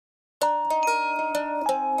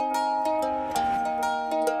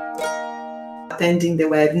attending the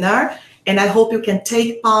webinar, and I hope you can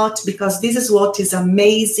take part, because this is what is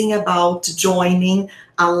amazing about joining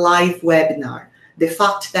a live webinar. The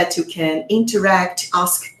fact that you can interact,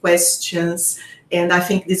 ask questions, and I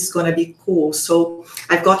think this is going to be cool. So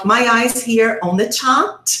I've got my eyes here on the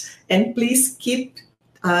chat, and please keep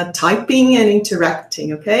typing and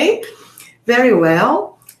interacting, okay? Very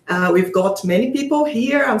well. We've got many people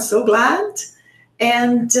here. I'm so glad.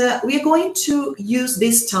 And we're going to use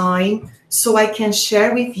this time so I can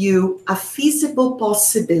share with you a feasible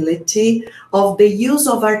possibility of the use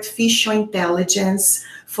of artificial intelligence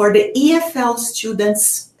for the EFL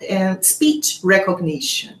students' speech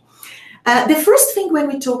recognition. The first thing when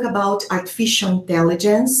we talk about artificial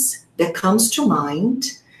intelligence that comes to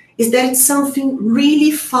mind is that it's something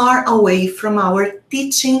really far away from our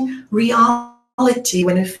teaching reality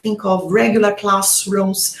when we think of regular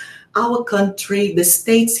classrooms, our country, the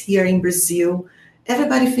States here in Brazil.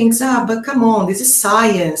 Everybody thinks, but come on, this is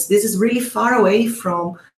science. This is really far away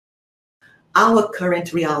from our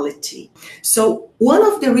current reality. So one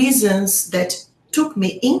of the reasons that took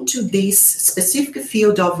me into this specific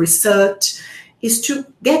field of research is to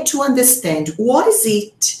get to understand what is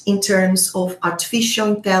it in terms of artificial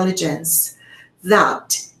intelligence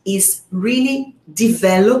that is really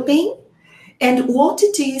developing, and what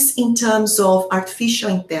it is in terms of artificial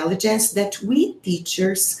intelligence that we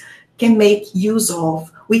teachers can make use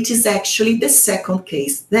of, which is actually the second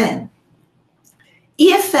case then.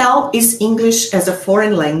 EFL is English as a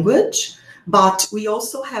foreign language, but we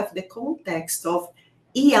also have the context of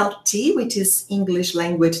ELT, which is English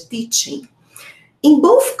language teaching. In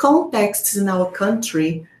both contexts in our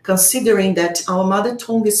country, considering that our mother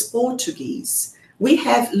tongue is Portuguese, we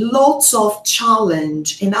have lots of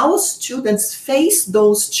challenge, and our students face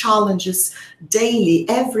those challenges daily,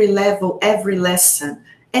 every level, every lesson,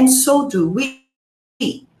 and so do we.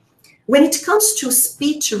 When it comes to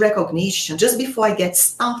speech recognition, just before I get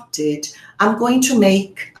started, I'm going to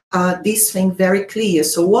make this thing very clear.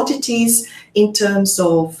 So what it is in terms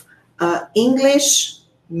of English,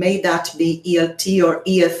 may that be ELT or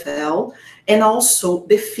EFL, and also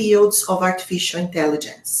the fields of artificial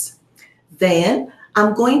intelligence. Then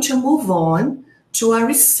I'm going to move on to a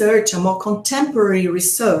research, a more contemporary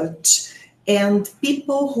research, and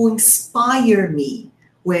people who inspire me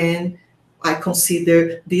when I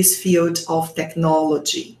consider this field of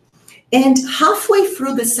technology. And halfway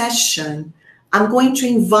through the session, I'm going to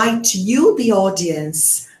invite you, the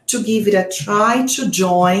audience, to give it a try, to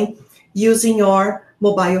join using your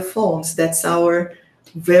mobile phones. That's our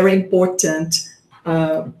very important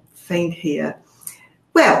thing here.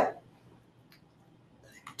 Well,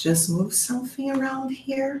 just move something around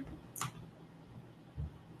here.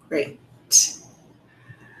 Great.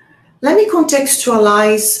 Let me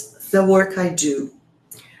contextualize the work I do.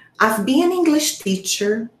 I've been an English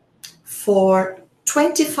teacher for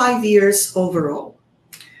 25 years overall.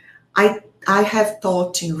 I have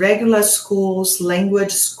taught in regular schools,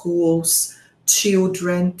 language schools,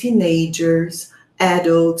 children, teenagers,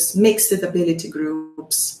 adults, mixed ability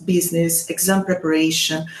groups, business, exam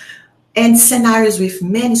preparation, and scenarios with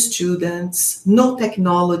many students, no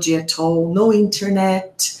technology at all, no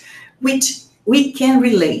internet, which we can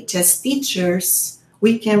relate as teachers.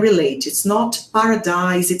 We can relate. It's not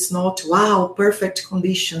paradise. It's not, wow, perfect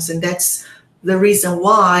conditions. And that's the reason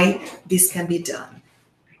why this can be done.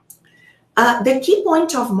 The key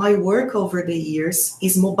point of my work over the years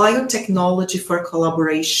is mobile technology for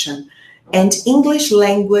collaboration and English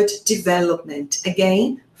language development,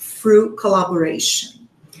 again, through collaboration.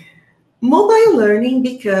 Mobile learning,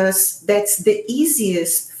 because that's the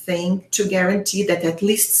easiest thing to guarantee that at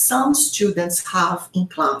least some students have in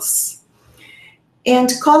class.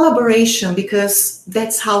 And collaboration, because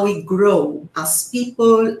that's how we grow as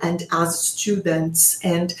people and as students,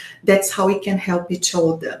 and that's how we can help each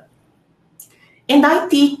other. And I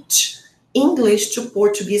teach English to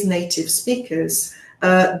Portuguese native speakers.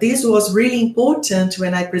 This was really important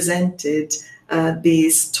when I presented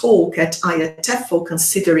this talk at IATEFL,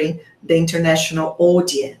 considering the international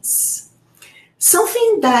audience.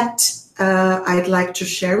 Something that I'd like to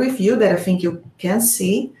share with you that I think you can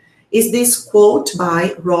see is this quote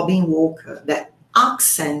by Robin Walker, that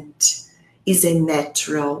accent is a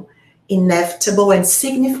natural, inevitable, and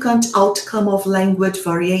significant outcome of language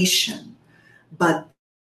variation. But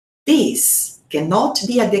this cannot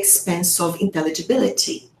be at the expense of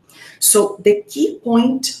intelligibility. So the key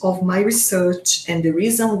point of my research and the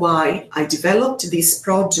reason why I developed this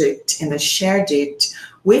project and I shared it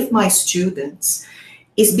with my students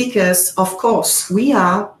is because, of course,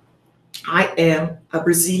 I am a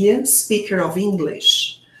Brazilian speaker of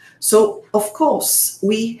English, So, of course,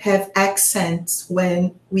 we have accents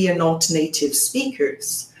when we are not native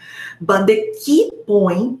speakers. But the key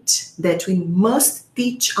point that we must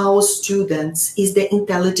teach our students is the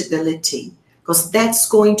intelligibility, because that's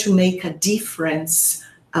going to make a difference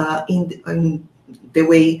in the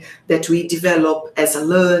way that we develop as a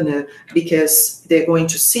learner, because they're going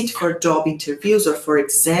to sit for job interviews or for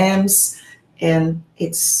exams, and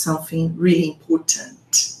it's something really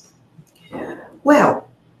important. Well,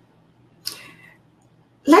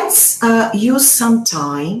 let's use some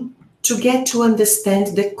time to get to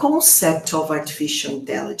understand the concept of artificial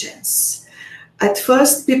intelligence. At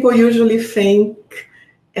first, people usually think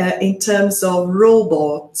in terms of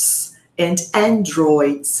robots and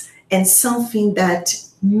androids, and something that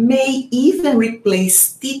may even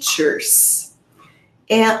replace teachers.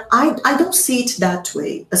 And I don't see it that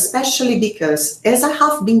way, especially because as I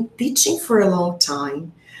have been teaching for a long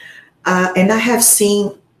time, and I have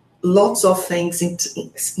seen lots of things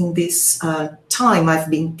in this time I've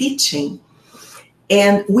been teaching,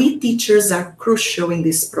 and we teachers are crucial in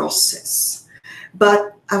this process.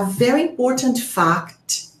 But a very important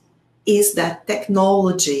fact is that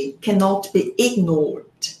technology cannot be ignored.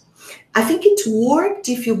 I think it worked,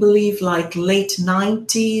 if you believe, like late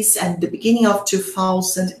 90s and the beginning of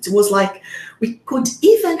 2000. It was like we could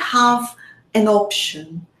even have an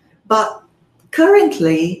option. But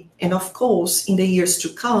currently, and of course in the years to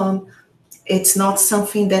come, it's not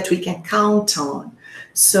something that we can count on.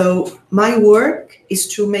 So my work is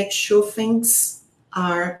to make sure things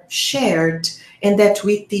are shared and that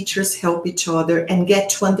we teachers help each other and get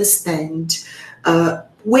to understand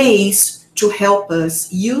ways to help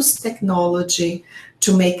us use technology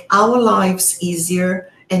to make our lives easier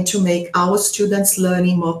and to make our students'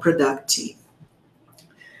 learning more productive.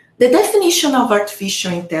 The definition of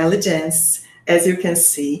artificial intelligence, as you can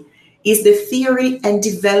see, is the theory and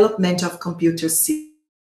development of computer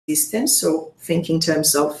systems, so think in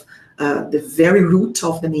terms of the very root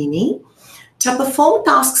of the meaning, to perform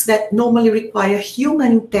tasks that normally require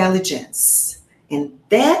human intelligence. And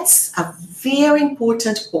that's a very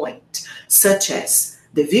important point, such as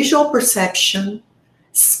the visual perception,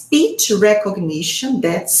 speech recognition,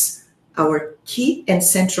 that's our key and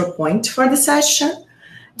central point for the session,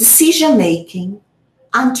 decision making,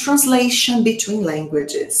 and translation between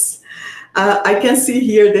languages. I can see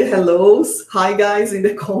here the hellos. Hi guys in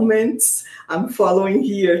the comments. I'm following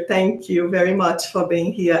here. Thank you very much for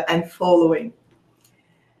being here and following.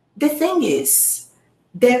 The thing is,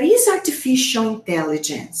 there is artificial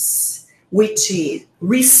intelligence which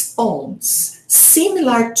responds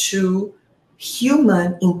similar to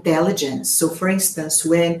human intelligence. So for instance,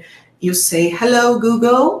 when you say, hello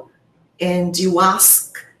Google, and you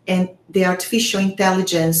ask, and the artificial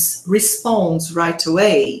intelligence responds right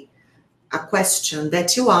away a question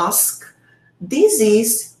that you ask, this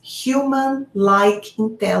is human-like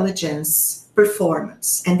intelligence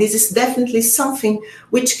performance. And this is definitely something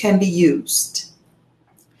which can be used.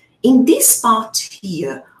 In this part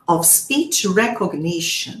here of speech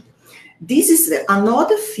recognition, this is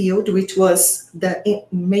another field which was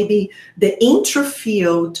maybe the intro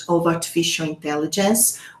field of artificial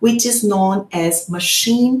intelligence, which is known as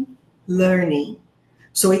machine learning.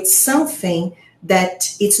 So it's something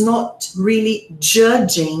that it's not really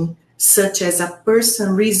judging, such as a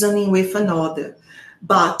person reasoning with another,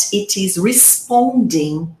 but it is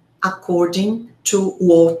responding according to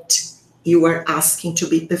what you are asking to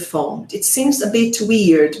be performed. It seems a bit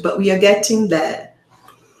weird, but we are getting there.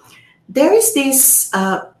 There is this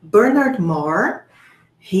Bernard Marr.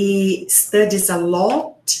 He studies a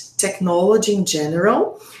lot technology in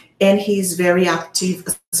general, and he's very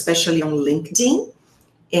active, especially on LinkedIn,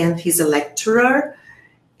 and he's a lecturer,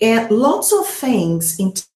 and lots of things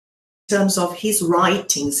in terms of his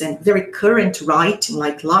writings and very current writing,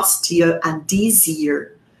 like last year and this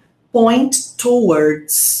year, point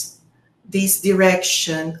towards this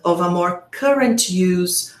direction of a more current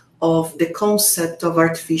use of the concept of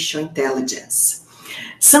artificial intelligence.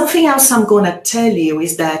 Something else I'm going to tell you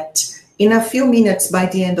is that in a few minutes by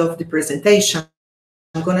the end of the presentation,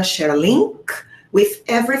 I'm going to share a link with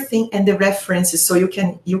everything and the references so you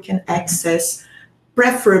can access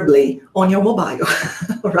preferably on your mobile,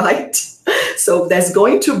 right? So there's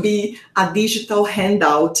going to be a digital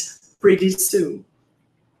handout pretty soon.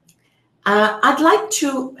 I'd like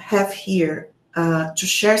to have here to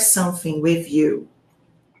share something with you,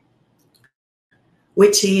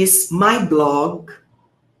 which is my blog.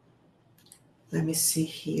 Let me see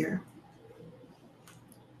here.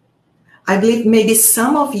 I believe maybe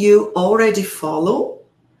some of you already follow,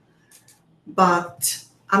 but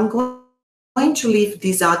I'm going to leave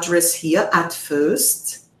this address here at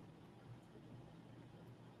first.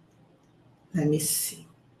 Let me see.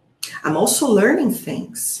 I'm also learning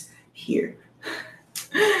things here.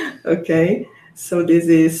 Okay, so this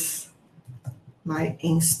is my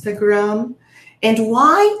Instagram. And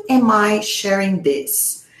why am I sharing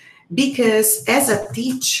this? Because as a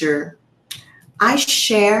teacher, I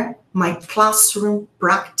share my classroom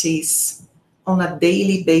practice on a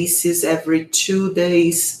daily basis, every 2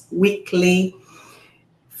 days, weekly,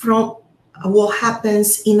 from what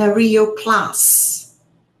happens in a real class.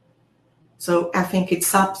 So I think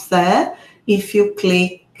it's up there. If you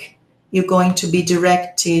click, you're going to be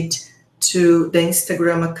directed to the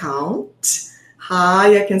Instagram account.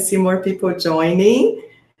 Hi, I can see more people joining.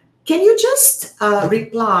 Can you just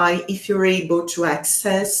reply if you're able to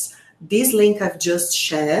access this link I've just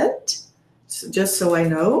shared? So just so I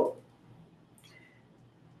know.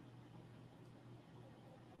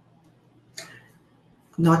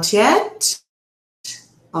 Not yet?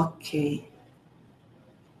 Okay.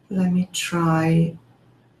 Let me try.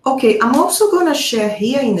 Okay, I'm also going to share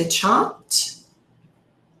here in the chat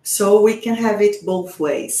so we can have it both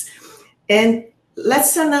ways. And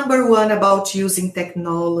lesson number 1 about using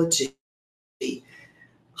technology.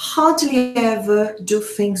 Hardly ever do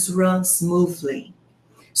things run smoothly.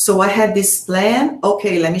 So I had this plan.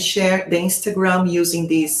 Okay, let me share the Instagram using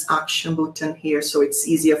this action button here so it's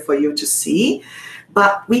easier for you to see.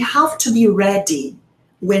 But we have to be ready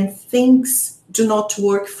when things do not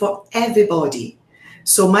work for everybody.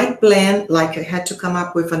 So my plan, like I had to come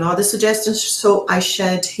up with another suggestion, so I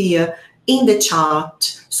shared here in the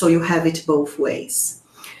chart so you have it both ways.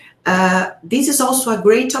 This is also a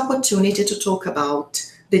great opportunity to talk about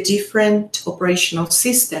the different operational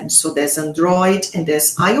systems. So there's Android and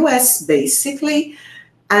there's iOS basically,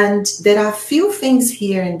 and there are a few things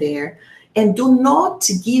here and there. And do not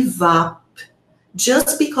give up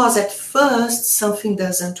just because at first something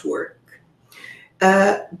doesn't work.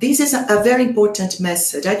 This is a very important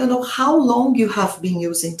message. I don't know how long you have been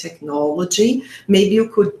using technology. Maybe you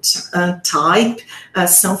could type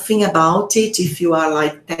something about it if you are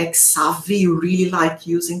like tech savvy, you really like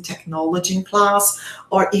using technology in class,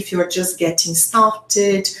 or if you're just getting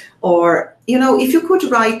started, or, you know, if you could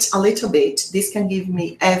write a little bit, this can give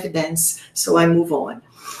me evidence, so I move on.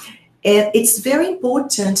 And it's very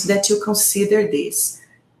important that you consider this.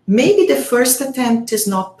 Maybe the first attempt is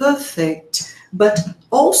not perfect, but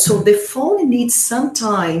also the phone needs some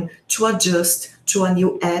time to adjust to a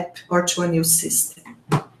new app or to a new system.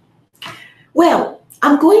 Well,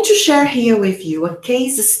 I'm going to share here with you a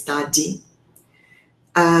case study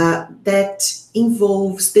that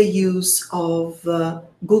involves the use of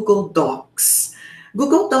Google Docs.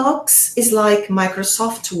 Google Docs is like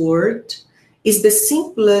Microsoft Word, is the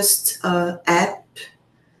simplest app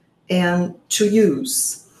and to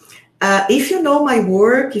use. If you know my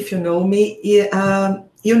work, if you know me,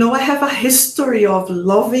 you know I have a history of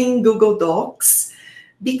loving Google Docs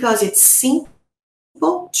because it's simple,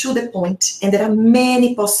 to the point, and there are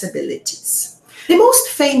many possibilities. The most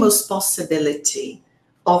famous possibility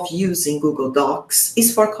of using Google Docs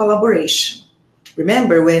is for collaboration.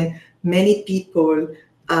 Remember when many people,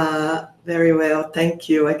 very well, thank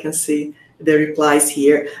you, I can see the replies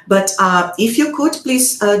here. But if you could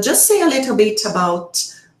please just say a little bit about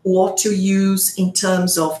what you use in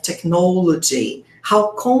terms of technology, how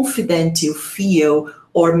confident you feel,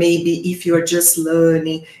 or maybe if you're just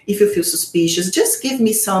learning, if you feel suspicious, just give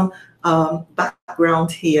me some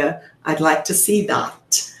background here. I'd like to see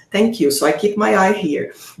that. Thank you. So I keep my eye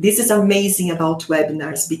here. This is amazing about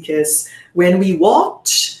webinars because when we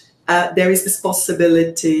watch, there is this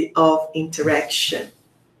possibility of interaction.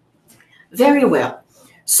 Very well.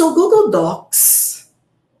 So Google Docs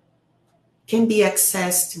can be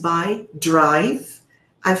accessed by Drive.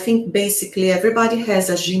 I think basically everybody has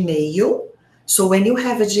a Gmail. So when you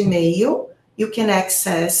have a Gmail, you can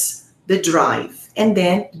access the Drive. And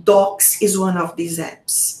then Docs is one of these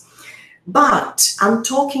apps. But I'm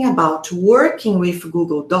talking about working with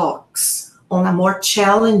Google Docs on a more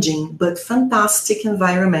challenging but fantastic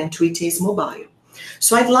environment, which is mobile.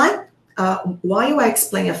 So I'd like, while I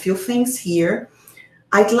explain a few things here,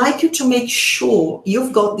 I'd like you to make sure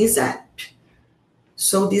you've got this app.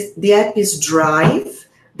 So the app is Drive.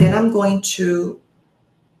 Then I'm going to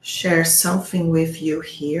share something with you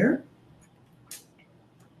here.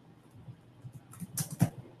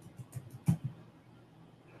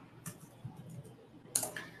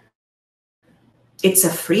 It's a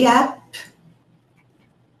free app.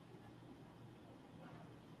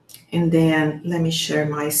 And then let me share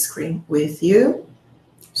my screen with you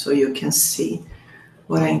so you can see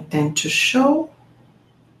what I intend to show.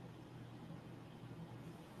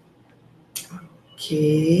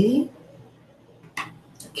 Okay.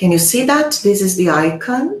 Can you see that? This is the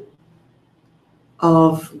icon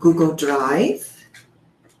of Google Drive.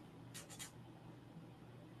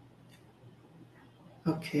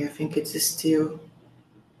 Okay, I think it's still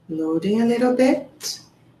loading a little bit.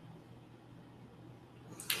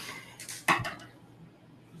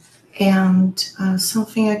 And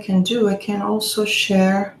something I can do, I can also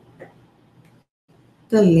share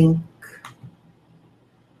the link.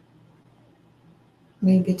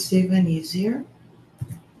 Maybe it's even easier.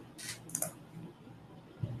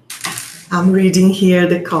 I'm reading here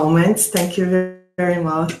the comments. Thank you very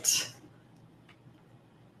much.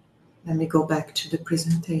 Let me go back to the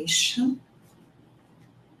presentation.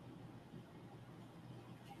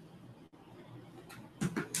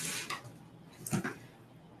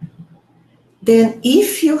 Then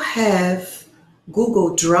if you have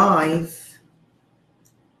Google Drive,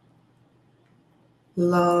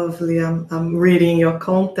 lovely, I'm reading your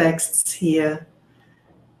contexts here.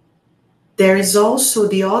 There is also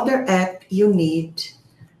the other app you need,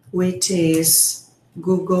 which is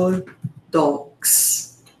Google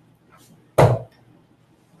Docs.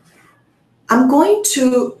 I'm going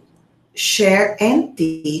to share and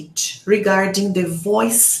teach regarding the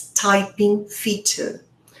voice typing feature,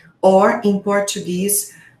 or in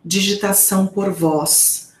Portuguese, digitação por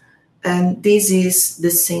voz. And this is the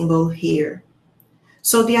symbol here.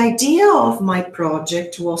 So the idea of my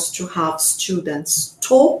project was to have students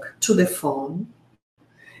talk to the phone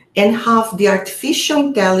and have the artificial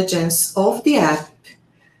intelligence of the app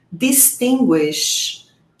distinguish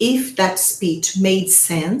if that speech made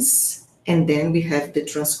sense, and then we have the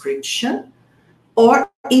transcription, or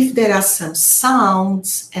if there are some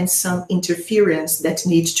sounds and some interference that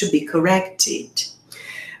needs to be corrected.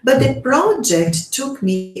 But the project took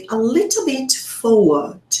me a little bit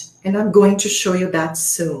forward, and I'm going to show you that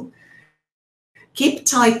soon. Keep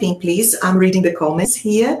typing, please. I'm reading the comments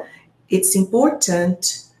here. It's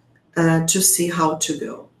important to see how to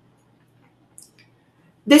go.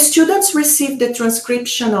 The students receive the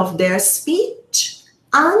transcription of their speech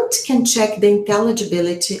and can check the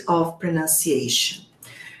intelligibility of pronunciation.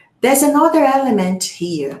 There's another element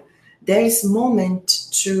here. There is a moment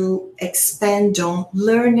to expand on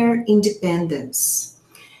learner independence,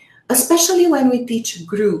 especially when we teach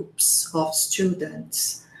groups of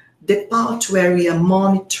students. The part where we are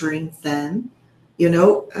monitoring them,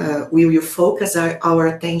 we will focus our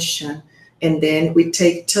attention, and then we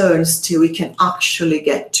take turns till we can actually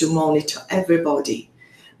get to monitor everybody.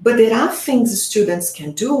 But there are things students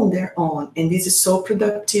can do on their own, and this is so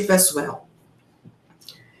productive as well.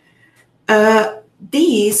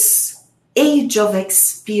 This age of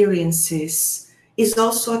experiences is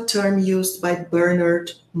also a term used by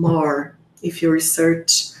Bernard Marr. If you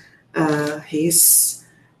research, he's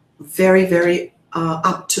very, very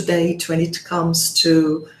up to date when it comes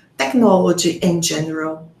to technology in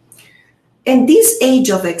general. And this age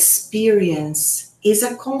of experience is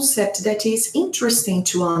a concept that is interesting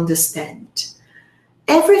to understand.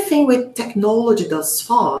 Everything with technology thus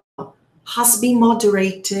far has been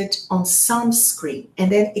moderated on some screen,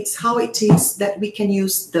 and then it's how it is that we can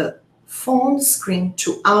use the phone screen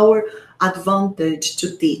to our advantage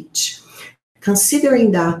to teach.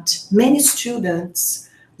 Considering that many students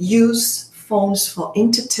use phones for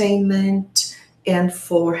entertainment and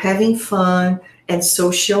for having fun and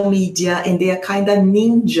social media, and they are kind of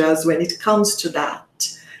ninjas when it comes to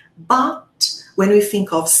that. But when we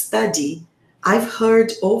think of study, I've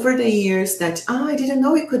heard over the years that, I didn't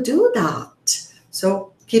know we could do that.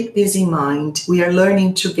 So keep this in mind. We are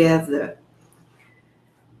learning together.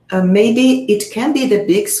 Maybe it can be the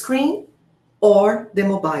big screen or the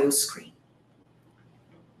mobile screen.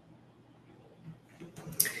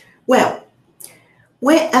 Well,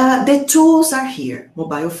 the tools are here.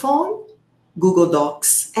 Mobile phone, Google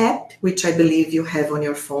Docs app, which I believe you have on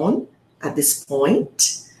your phone at this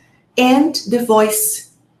point, and the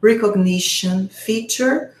voice recognition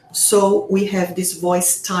feature. So we have this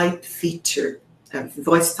voice type feature,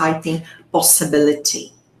 voice typing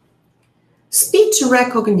possibility. Speech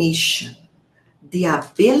recognition, the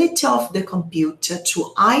ability of the computer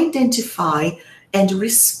to identify and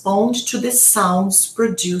respond to the sounds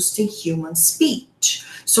produced in human speech.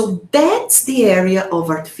 So that's the area of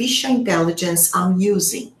artificial intelligence I'm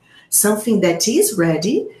using, something that is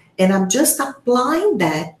ready, and I'm just applying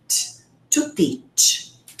that to teach.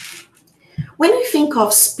 When we think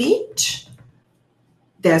of speech,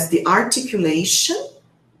 there's the articulation,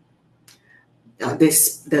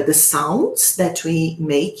 the sounds that we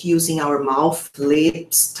make using our mouth,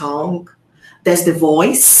 lips, tongue. There's the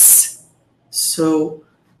voice, so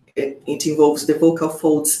it involves the vocal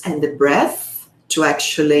folds and the breath to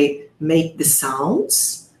actually make the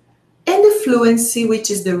sounds. and the fluency,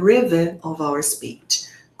 which is the rhythm of our speech.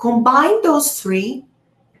 Combine those three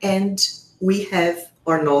and we have,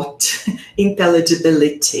 or not,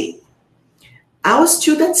 intelligibility. Our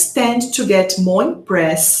students tend to get more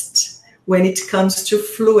impressed when it comes to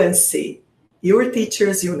fluency. Your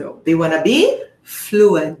teachers, you know, they want to be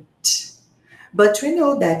fluent. But we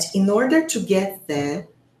know that in order to get there,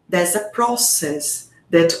 there's a process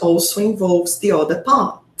that also involves the other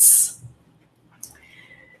parts.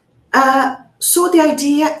 So the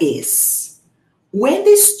idea is, when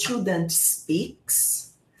the student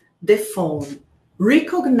speaks, the phone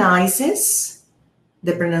recognizes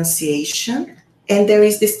the pronunciation and there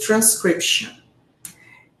is this transcription.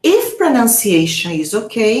 If pronunciation is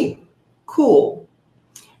okay, cool.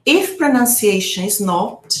 If pronunciation is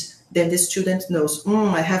not, then the student knows,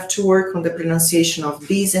 I have to work on the pronunciation of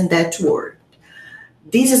this and that word.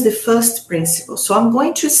 This is the first principle. So I'm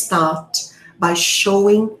going to start by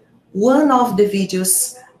showing one of the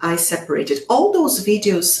videos I separated. All those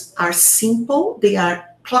videos are simple. They are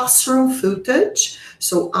classroom footage.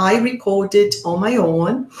 So I recorded on my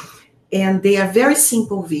own, and they are very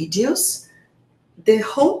simple videos. The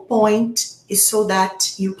whole point is so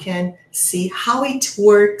that you can see how it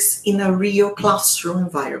works in a real classroom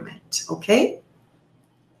environment, okay?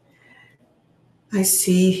 I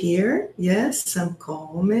see here, yes, some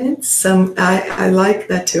comments. I like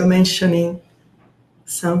that you're mentioning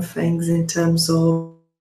some things in terms of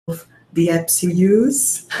the apps you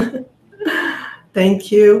use.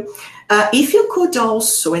 Thank you. If you could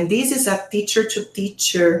also, and this is a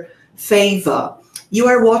teacher-to-teacher favor, you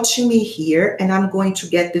are watching me here, and I'm going to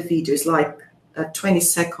get the videos like 20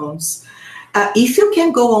 seconds. If you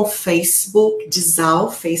can go on Facebook, Disal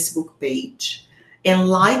Facebook page, and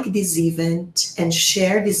like this event and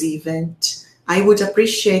share this event, I would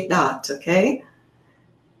appreciate that, okay?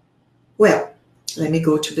 Well, let me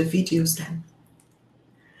go to the videos then.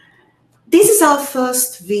 This is our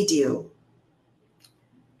first video.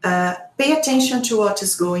 Pay attention to what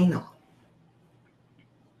is going on.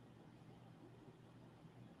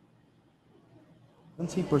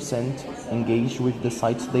 20% engage with the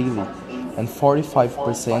site daily, and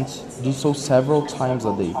 45% do so several times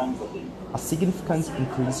a day. A significant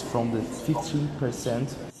increase from the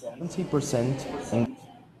 15%, 20%.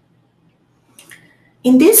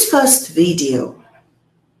 In this first video,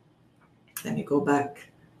 let me go back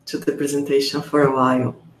to the presentation for a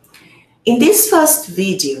while. In this first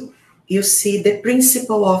video, you see the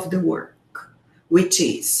principle of the work, which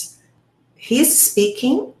is he's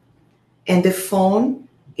speaking and the phone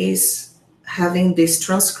is having this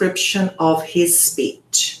transcription of his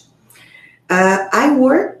speech. I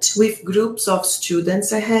worked with groups of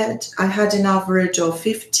students. I had an average of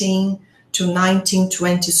 15 to 19,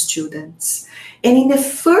 20 students. And in the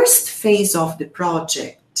first phase of the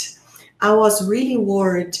project, I was really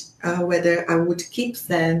worried whether I would keep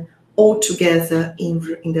them all together in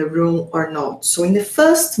the room or not. So in the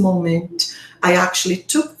first moment, I actually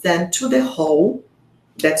took them to the hall.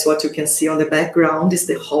 That's what you can see on the background is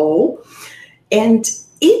the hall. And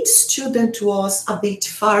each student was a bit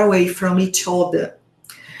far away from each other.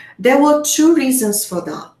 There were two reasons for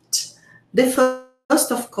that. The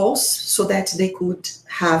first, of course, so that they could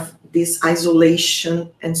have this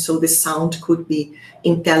isolation and so the sound could be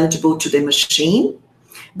intelligible to the machine.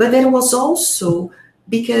 But there was also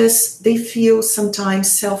because they feel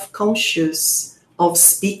sometimes self-conscious of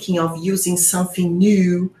speaking, of using something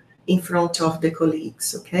new in front of the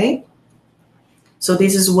colleagues, okay? So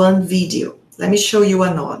this is one video. Let me show you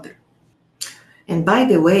another. And by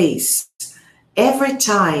the way, every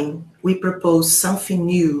time we propose something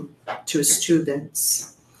new to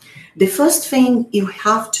students, the first thing you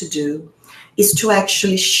have to do is to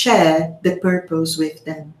actually share the purpose with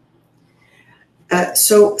them.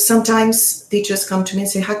 So sometimes teachers come to me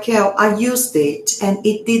and say, Raquel, I used it and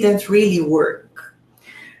it didn't really work.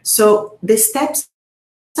 So the steps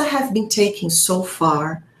I have been taking so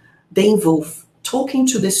far, they involve talking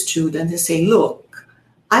to the student and say, look,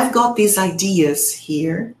 I've got these ideas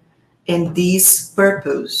here and this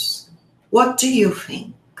purpose. What do you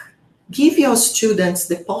think? Give your students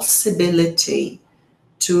the possibility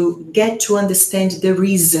to get to understand the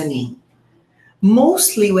reasoning.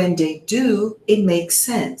 Mostly when they do, it makes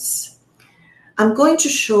sense. I'm going to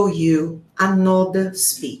show you another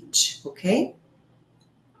speech, okay?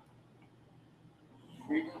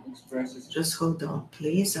 Just hold on,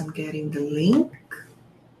 please. I'm getting the link.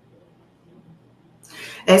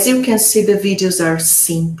 As you can see, the videos are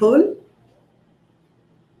simple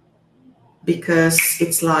because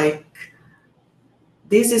it's like,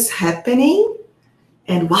 this is happening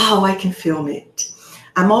and wow, I can film it.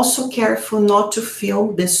 I'm also careful not to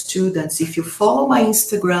film the students. If you follow my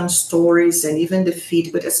Instagram stories and even the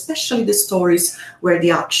feed, but especially the stories where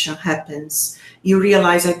the action happens, you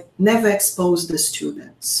realize I never expose the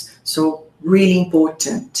students. So really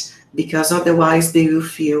important, because otherwise they will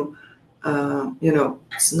feel,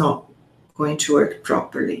 it's not going to work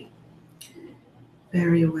properly.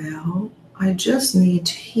 Very well. I just need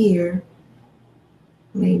here,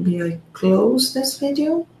 maybe I close this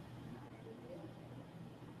video.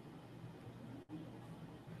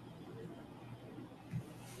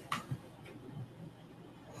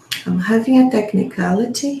 I'm having a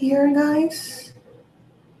technicality here, guys.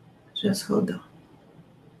 Just hold on.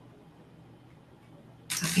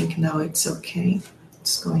 I think now it's okay.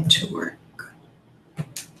 It's going to work.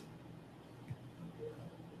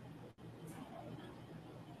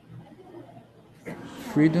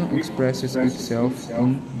 Freedom expresses itself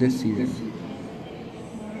in decision.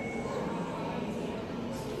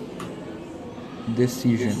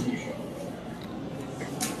 Decision.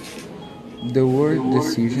 The word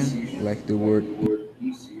decision, like the word.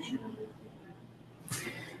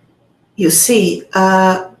 You see,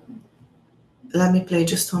 let me play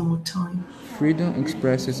just one more time. Freedom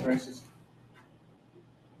expresses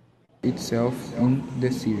itself in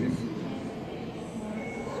decision.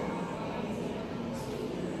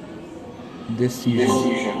 Decision.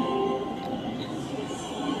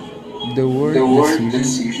 The word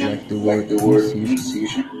decision, like the word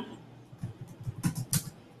decision.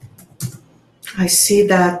 I see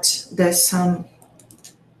that there's some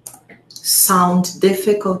sound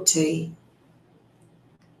difficulty.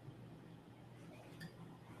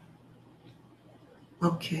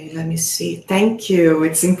 Okay, let me see. Thank you.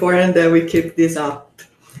 It's important that we keep this up.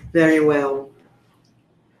 Very well.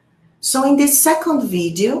 So in this second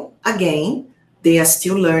video, again, they are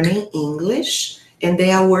still learning English and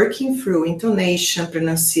they are working through intonation,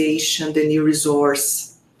 pronunciation, the new resource.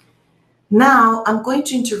 Now, I'm going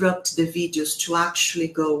to interrupt the videos to actually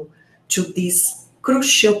go to this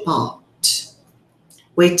crucial part,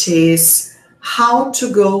 which is how to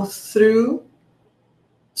go through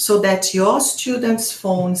so that your students'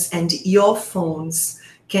 phones and your phones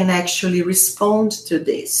can actually respond to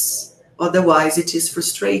this. Otherwise, it is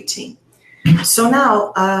frustrating. So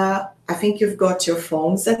now, I think you've got your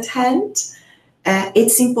phones at hand.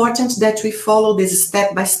 It's important that we follow this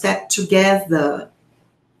step by step together.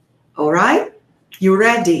 All right? You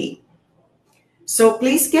ready? So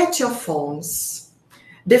please get your phones.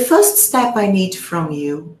 The first step I need from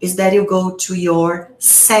you is that you go to your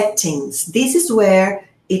settings. This is where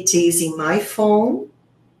it is in my phone.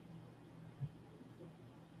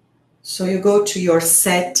 So you go to your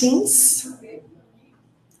settings.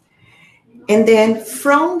 And then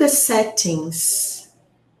from the settings,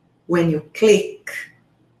 when you click,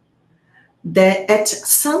 at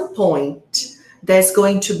some point, there's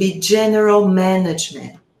going to be general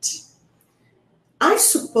management. I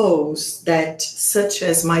suppose that, such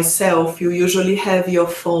as myself, you usually have your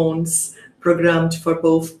phones programmed for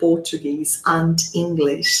both Portuguese and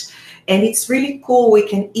English. And it's really cool. We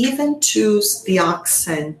can even choose the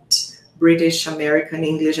accent, British, American,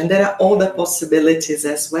 English, and there are other possibilities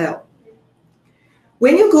as well.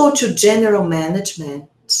 When you go to general management,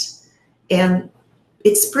 and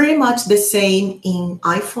it's pretty much the same in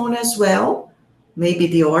iPhone as well, maybe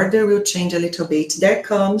the order will change a little bit. There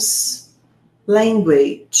comes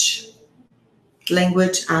language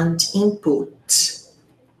and input.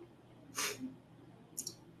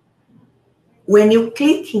 When you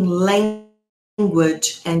click in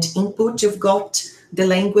language and input, you've got the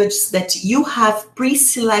language that you have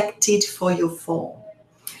pre-selected for your phone.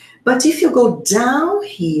 But if you go down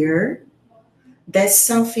here, there's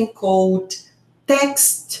something called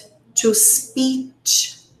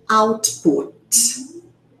text-to-speech output.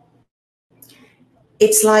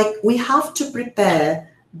 It's like we have to prepare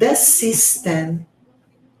the system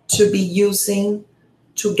to be using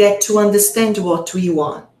to get to understand what we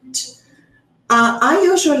want. I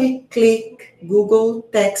usually click Google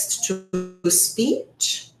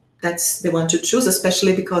Text-to-Speech. That's the one to choose,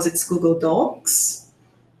 especially because it's Google Docs.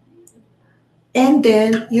 And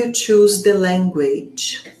then you choose the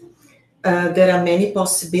language. There are many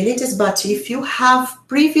possibilities, but if you have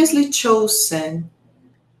previously chosen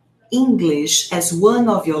English as one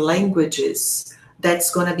of your languages,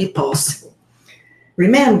 that's going to be possible.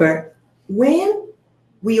 Remember, when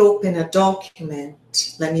we open a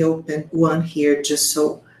document, let me open one here just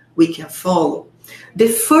so we can follow. The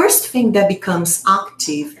first thing that becomes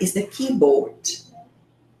active is the keyboard.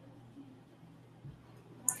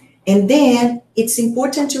 And then it's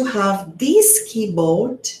important to have this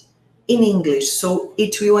keyboard in English, so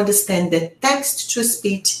it will understand that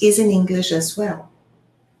text-to-speech is in English as well.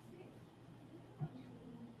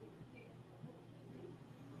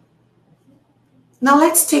 Now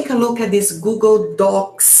let's take a look at this Google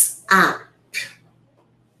Docs app.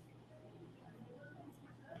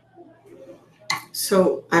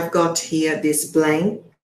 So I've got here this blank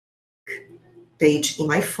page in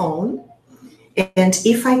my phone, and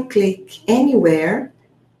if I click anywhere,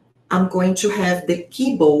 I'm going to have the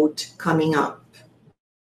keyboard coming up.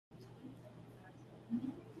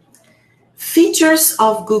 Features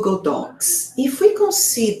of Google Docs. If we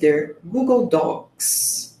consider Google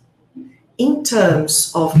Docs in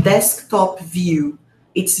terms of desktop view,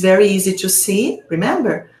 it's very easy to see.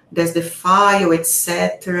 Remember, there's the file,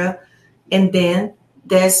 etc. And then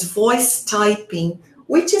there's voice typing,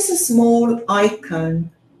 which is a small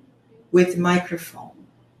icon with microphone,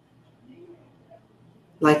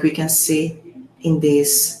 like we can see in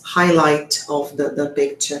this highlight of the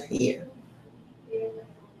picture here.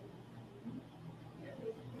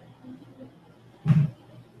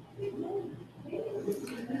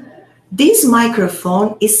 This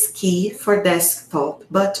microphone is key for desktop,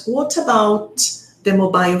 but what about the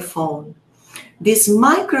mobile phone? This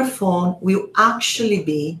microphone will actually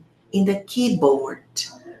be in the keyboard.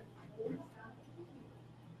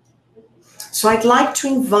 So I'd like to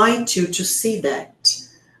invite you to see that.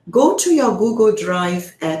 Go to your Google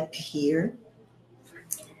Drive app here.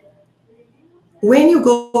 When you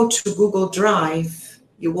go to Google Drive,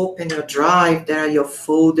 you open your drive, there are your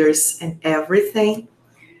folders and everything.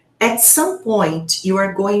 At some point, you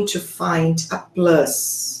are going to find a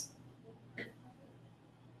plus.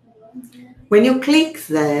 When you click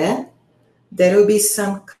there, there will be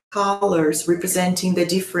some colors representing the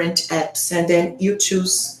different apps, and then you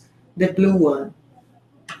choose the blue one.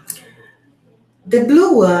 The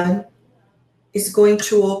blue one is going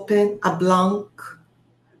to open a blank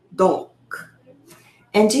doc.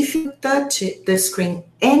 And if you touch the screen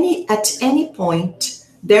at any point,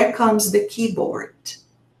 there comes the keyboard.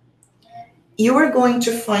 You are going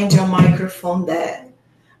to find your microphone there,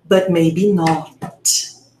 but maybe not.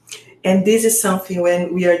 And this is something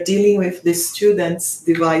when we are dealing with the students'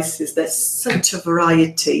 devices, there's such a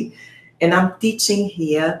variety. And I'm teaching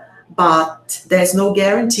here, but there's no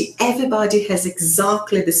guarantee everybody has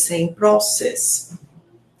exactly the same process.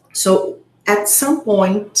 So at some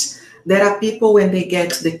point, there are people when they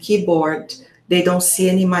get the keyboard, they don't see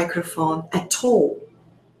any microphone at all.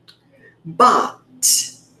 But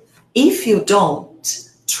if you don't,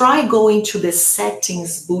 try going to the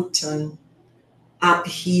settings button up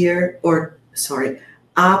here,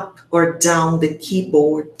 up or down the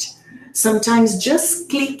keyboard. Sometimes just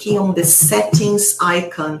clicking on the settings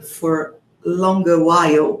icon for a longer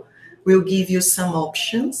while will give you some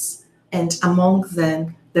options, and among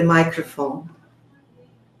them, the microphone.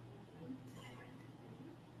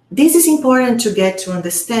 This is important to get to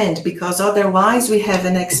understand, because otherwise we have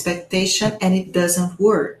an expectation and it doesn't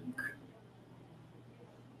work.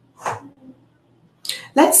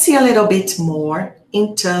 Let's see a little bit more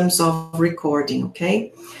in terms of recording,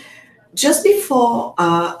 okay? Just before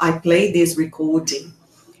I play this recording,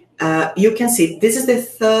 you can see this is the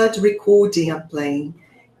third recording I'm playing,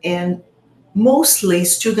 and mostly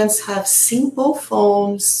students have simple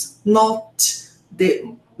phones, not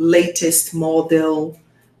the latest model,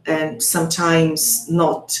 and sometimes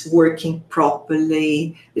not working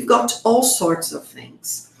properly. We've got all sorts of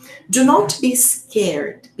things. Do not be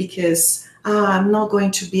scared because I'm not going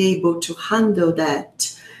to be able to handle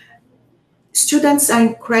that. Students are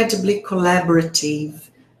incredibly collaborative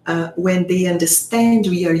when they understand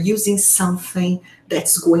we are using something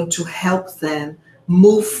that's going to help them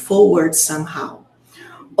move forward somehow.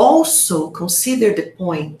 Also, consider the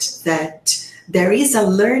point that there is a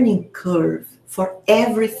learning curve for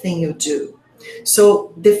everything you do.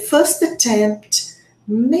 So the first attempt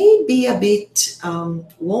may be a bit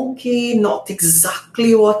wonky, not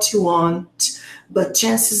exactly what you want, but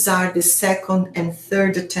chances are the second and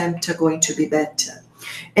third attempt are going to be better.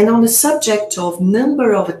 And on the subject of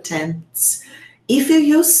number of attempts, if you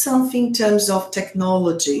use something in terms of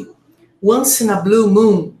technology once in a blue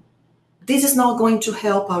moon, this is not going to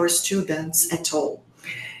help our students at all.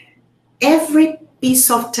 Every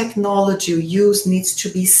piece of technology you use needs to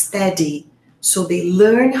be steady, so they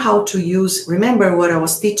learn how to use. Remember what I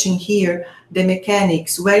was teaching here, the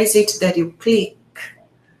mechanics. Where is it that you click?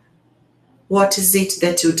 What is it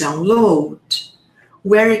that you download?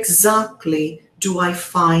 Where exactly do I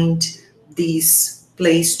find this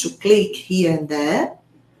place to click here and there?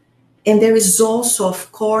 And there is also,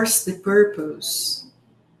 of course, the purpose.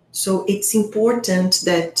 So it's important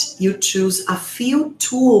that you choose a few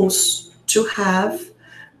tools to have,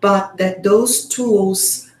 but that those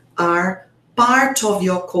tools are part of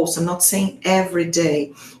your course. I'm not saying every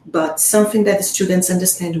day, but something that the students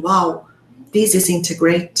understand, wow, this is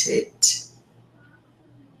integrated.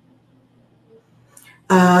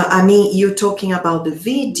 I mean, you're talking about the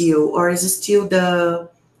video, or is it still the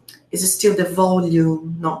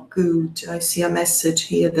volume not good? I see a message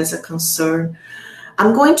here, there's a concern.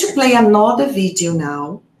 I'm going to play another video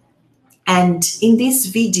now, and in this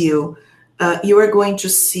video, you are going to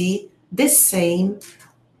see the same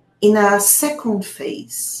in a second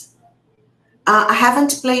phase. I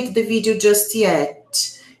haven't played the video just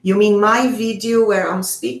yet. You mean my video where I'm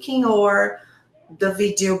speaking, or the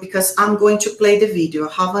video, because I'm going to play the video.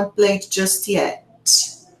 I haven't played just yet.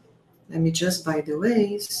 Let me just, by the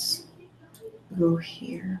ways, go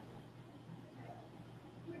here.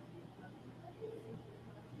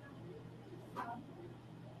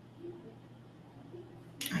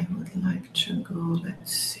 I would like to go,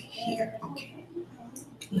 let's see here. Okay,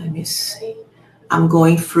 let me see. I'm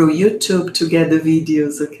going through YouTube to get the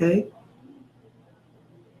videos, okay?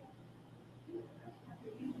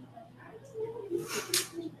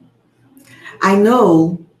 I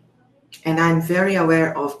know, and I'm very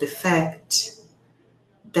aware of the fact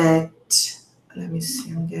that, let me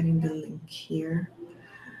see, I'm getting the link here.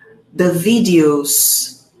 The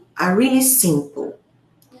videos are really simple,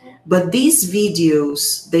 but these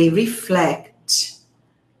videos, they reflect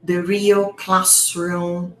the real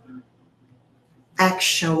classroom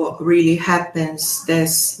action, what really happens.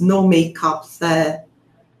 There's no makeup there.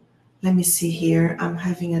 Let me see here. I'm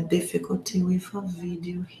having a difficulty with a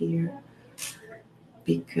video here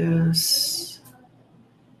because,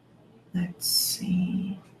 let's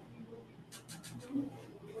see.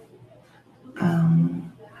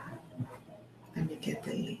 Let me get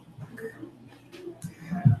the link.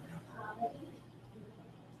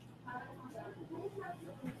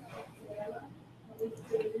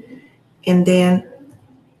 And then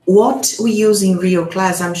what we use in real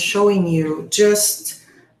class, I'm showing you just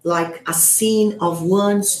like a scene of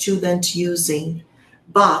one student using,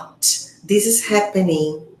 but this is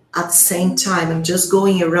happening at the same time. I'm just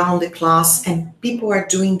going around the class and people are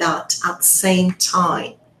doing that at the same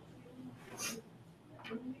time.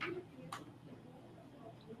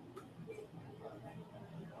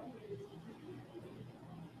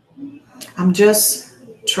 I'm just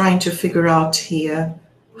trying to figure out here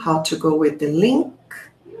how to go with the link.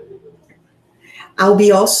 I'll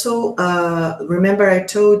be also, remember I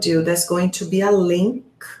told you there's going to be a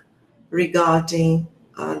link regarding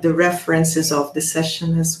the references of the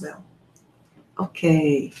session as well.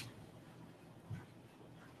 Okay.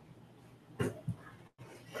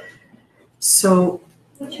 So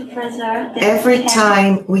every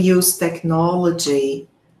time we use technology,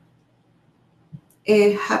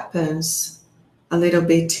 it happens a little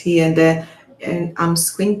bit here and there, and I'm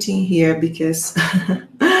squinting here because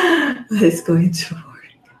it's going to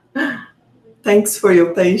work. Thanks for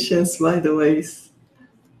your patience, by the way.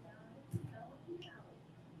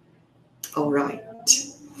 All right.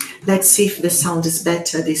 Let's see if the sound is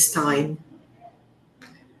better this time.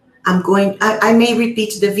 I may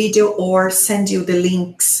repeat the video or send you the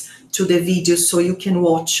links to the video so you can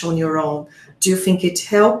watch on your own. Do you think it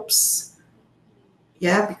helps?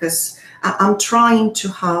 Yeah, because I'm trying to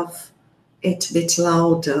have it a bit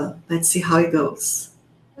louder. Let's see how it goes.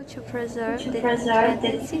 To preserve the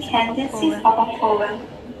tendencies of a poem.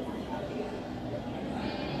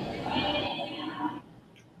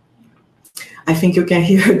 I think you can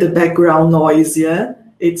hear the background noise, yeah?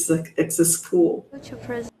 It's a school. To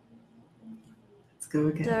preserve Let's go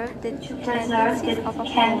again. the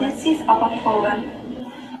tendencies of a poem.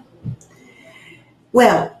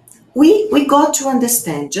 Well, we got to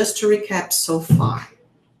understand, just to recap so far,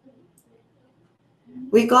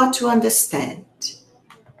 we got to understand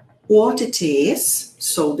what it is,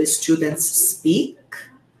 so the students speak,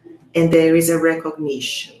 and there is a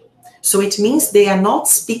recognition. So it means they are not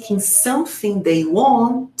speaking something they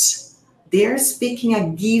want, they're speaking a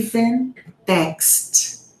given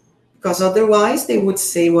text, because otherwise they would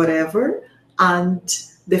say whatever, and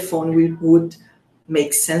the phone would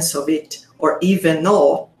make sense of it, or even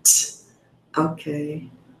not. Okay.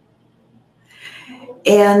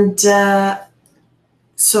 And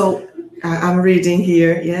so I'm reading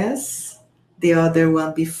here, yes? The other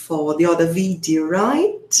one before, the other video,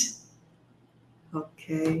 right?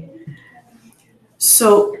 Okay.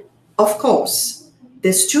 So, of course,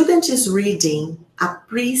 the student is reading a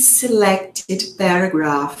pre-selected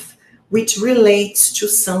paragraph which relates to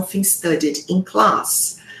something studied in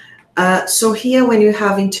class. So here, when you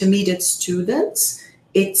have intermediate students,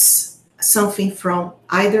 it's something from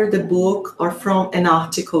either the book or from an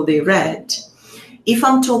article they read. If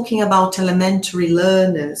I'm talking about elementary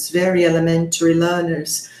learners, very elementary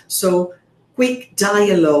learners, so quick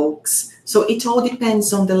dialogues, so it all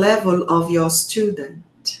depends on the level of your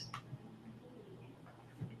student.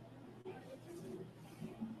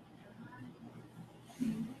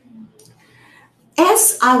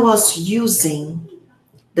 As I was using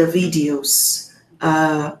the videos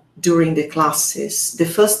during the classes, the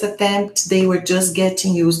first attempt, they were just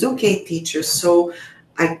getting used. Okay, teacher, so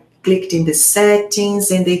I clicked in the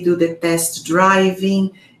settings and they do the test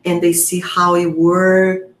driving and they see how it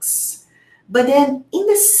works. But then in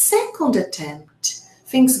the second attempt,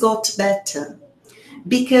 things got better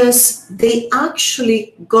because they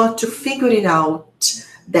actually got to figure it out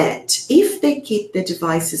that if they keep the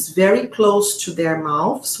devices very close to their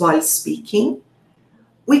mouths while speaking,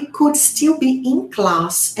 we could still be in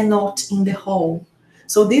class and not in the hall.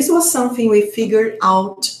 So this was something we figured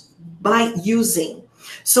out by using.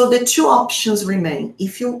 So the two options remain.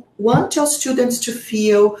 If you want your students to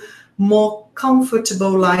feel more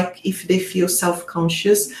comfortable, like if they feel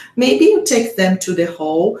self-conscious, maybe you take them to the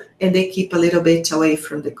hall and they keep a little bit away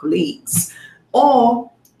from the colleagues.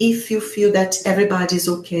 Or if you feel that everybody's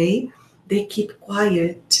okay, they keep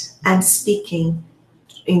quiet and speaking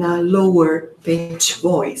in a lower pitch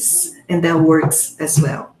voice, and that works as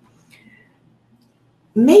well.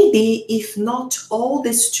 Maybe if not all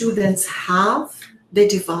the students have the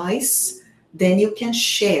device, then you can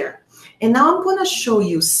share. And now I'm going to show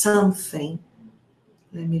you something.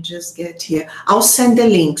 Let me just get here. I'll send the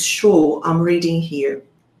link. Sure, I'm reading here.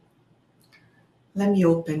 Let me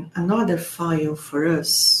open another file for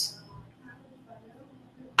us.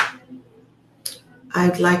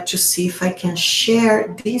 I'd like to see if I can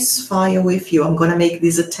share this file with you. I'm going to make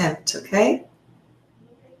this attempt, okay?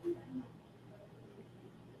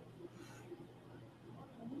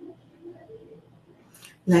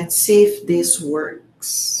 Let's see if this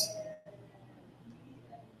works.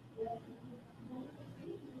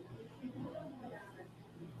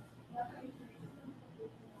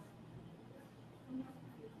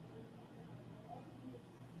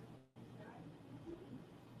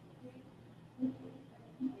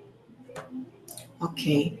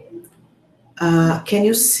 Okay. Can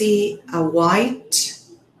you see a white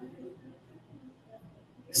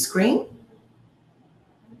screen?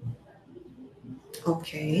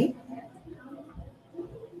 Okay.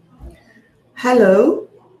 Hello.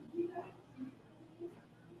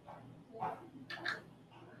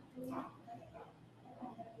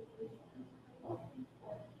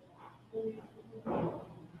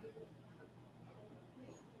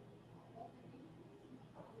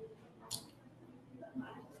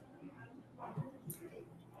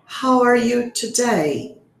 How are you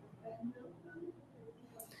today?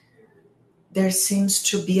 There seems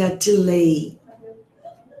to be a delay,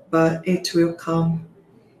 but it will come.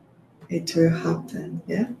 It will happen,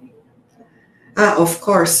 yeah? Of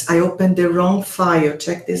course, I opened the wrong file.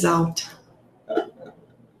 Check this out.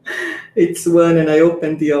 It's one and I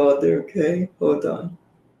opened the other, okay? Hold on.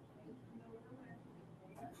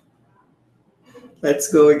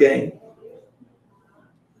 Let's go again.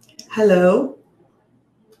 Hello?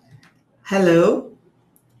 Hello?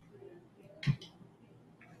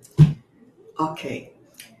 Okay.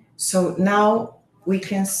 So now we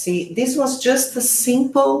can see, this was just a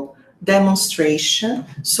simple demonstration.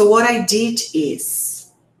 So what I did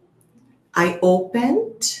is I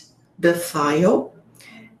opened the file,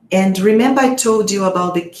 and remember I told you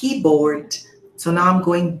about the keyboard. So now I'm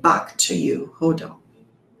going back to you. Hold on.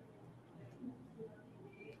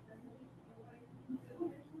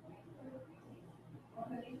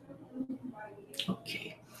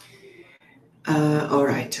 Okay. All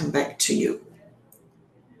right, I'm back to you.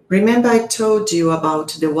 Remember I told you about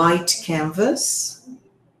the white canvas,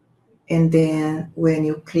 and then when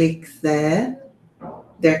you click there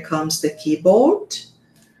comes the keyboard.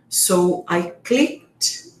 So I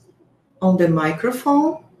clicked on the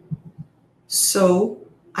microphone so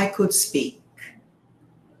I could speak.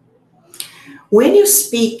 When you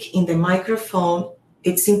speak in the microphone,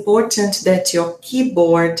 it's important that your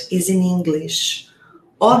keyboard is in English.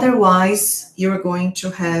 Otherwise, you're going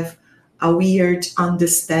to have a weird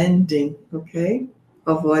understanding, okay,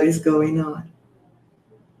 of what is going on.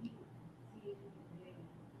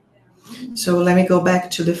 So let me go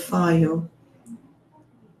back to the file.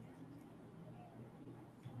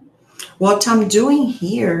 What I'm doing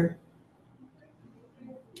here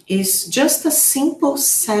is just a simple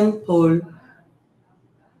sample.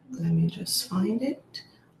 Let me just find it,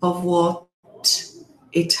 of what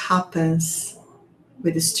it happens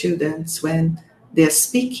with the students when they're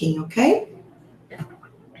speaking, okay?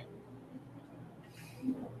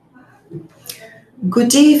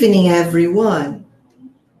 Good evening, everyone.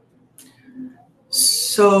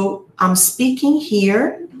 So I'm speaking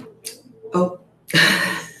here. Oh,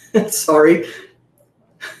 sorry.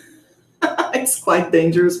 It's quite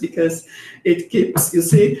dangerous because it keeps, you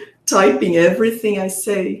see, typing everything I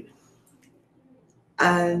say.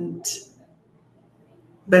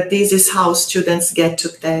 But this is how students get to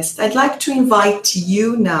test. I'd like to invite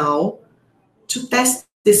you now to test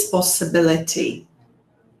this possibility.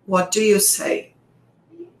 What do you say?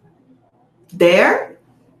 There?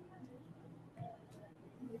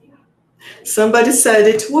 Somebody said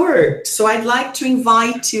it worked. So I'd like to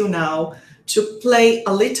invite you now to play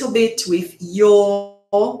a little bit with your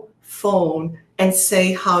phone and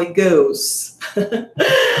say how it goes.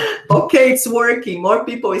 Okay, it's working. More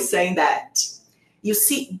people are saying that. You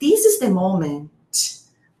see, this is the moment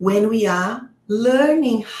when we are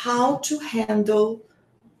learning how to handle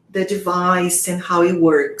the device and how it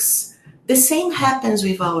works. The same happens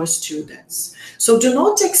with our students. So do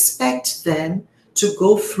not expect them to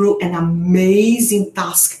go through an amazing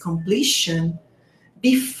task completion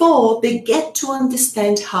before they get to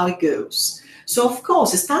understand how it goes. So of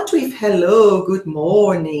course, start with hello, good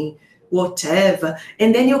morning, whatever,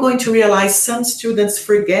 and then you're going to realize some students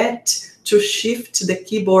forget to shift the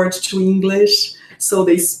keyboard to English, so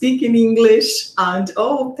they speak in English, and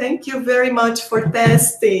oh, thank you very much for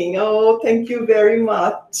testing. Oh, thank you very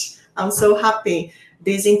much. I'm so happy.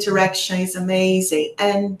 This interaction is amazing.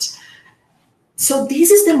 And so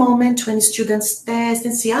this is the moment when students test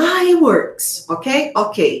and say, it works, okay?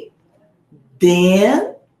 Okay.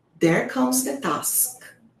 Then there comes the task.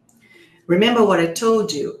 Remember what I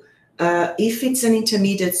told you. If it's an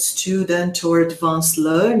intermediate student or advanced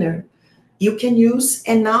learner, you can use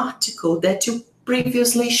an article that you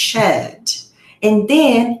previously shared and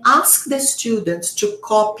then ask the students to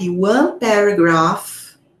copy one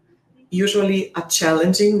paragraph, usually a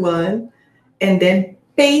challenging one, and then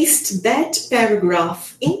paste that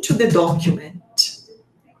paragraph into the document.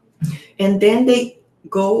 And then they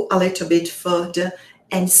go a little bit further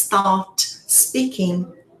and start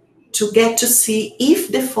speaking to get to see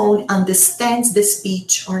if the phone understands the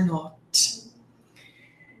speech or not.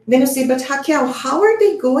 Then you say, but Raquel, how are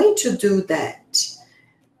they going to do that?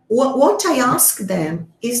 What I ask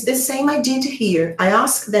them is the same I did here. I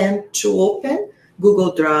ask them to open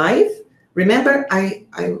Google Drive. Remember, I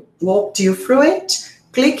walked you through it.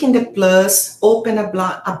 Click in the plus, open a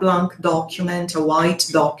blank document, a white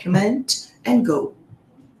document, and go.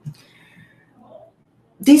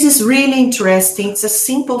 This is really interesting. It's a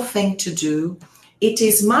simple thing to do. It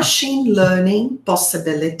is machine learning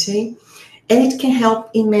possibility, and it can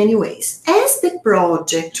help in many ways. As the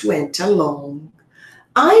project went along,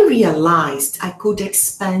 I realized I could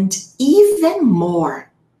expand even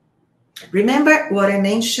more. Remember what I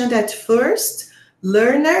mentioned at first?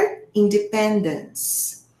 Learner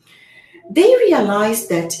independence. They realized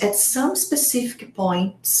that at some specific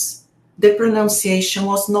points, the pronunciation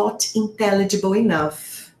was not intelligible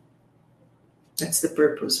enough. That's the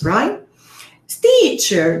purpose, right?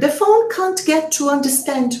 Teacher, the phone can't get to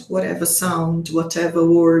understand whatever sound, whatever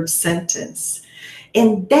word, sentence.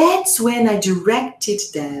 And that's when I directed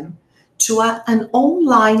them to an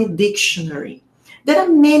online dictionary. There are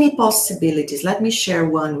many possibilities. Let me share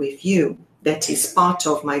one with you that is part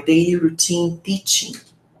of my daily routine teaching.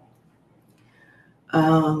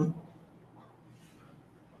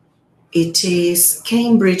 It is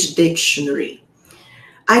Cambridge Dictionary.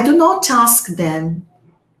 I do not ask them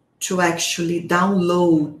to actually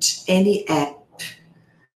download any app.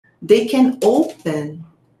 They can open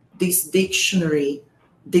this dictionary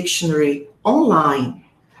online.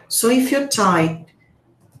 So if you type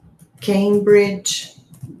Cambridge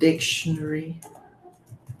Dictionary,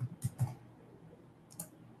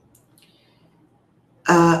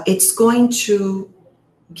 it's going to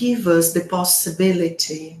give us the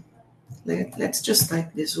possibility. Let's just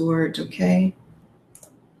type this word, okay?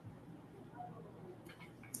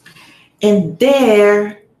 And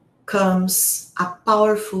there comes a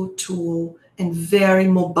powerful tool and very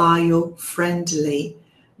mobile friendly,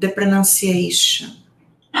 the pronunciation.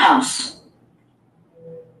 House.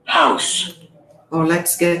 House. Or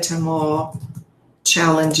let's get a more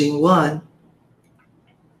challenging one.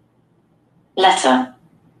 Letter.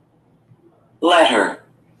 Letter.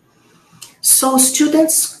 So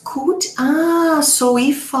students could, so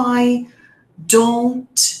if I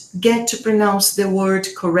don't get to pronounce the word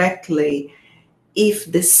correctly,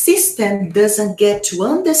 if the system doesn't get to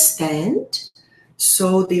understand,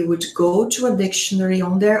 So they would go to a dictionary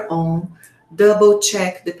on their own, double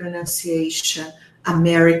check the pronunciation,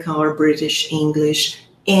 American or British English,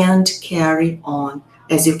 and carry on,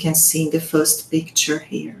 as you can see in the first picture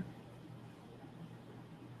here.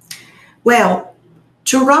 Well,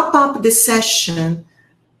 to wrap up the session,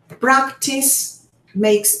 practice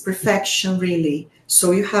makes perfection, really.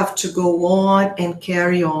 So you have to go on and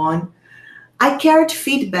carry on. I carried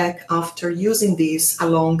feedback after using this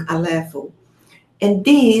along a level. And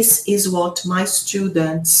this is what my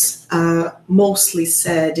students mostly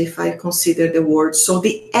said, if I consider the words. So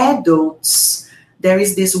the adults, there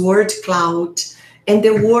is this word cloud, and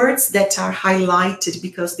the words that are highlighted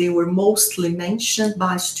because they were mostly mentioned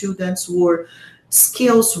by students were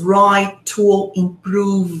skills, right, tool,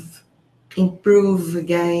 improve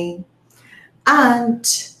again. And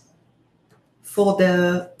for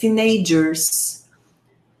the teenagers,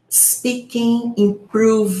 speaking,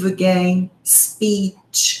 improve again,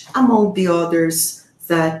 speech, among the others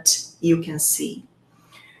that you can see.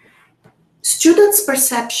 Students'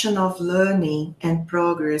 perception of learning and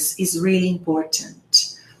progress is really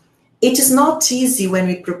important. It is not easy when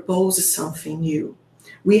we propose something new.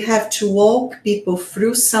 We have to walk people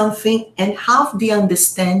through something and have the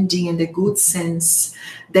understanding and the good sense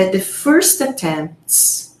that the first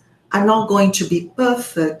attempts are not going to be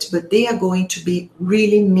perfect, but they are going to be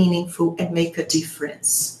really meaningful and make a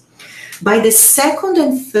difference. By the second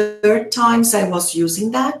and third times I was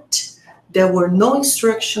using that, there were no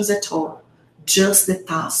instructions at all, just the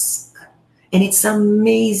task. And it's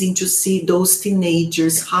amazing to see those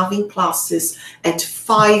teenagers having classes at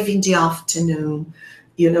 5 in the afternoon,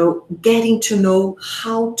 you know, getting to know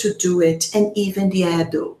how to do it, and even the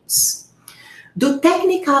adults. Do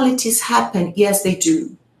technicalities happen? Yes, they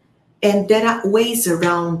do. And there are ways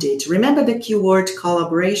around it. Remember the keyword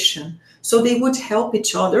collaboration? So they would help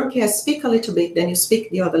each other. Okay, I speak a little bit, then you speak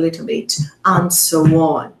the other little bit, and so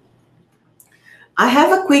on. I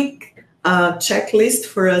have a quick checklist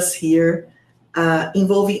for us here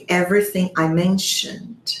involving everything I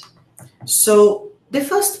mentioned. So the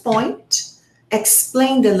first point,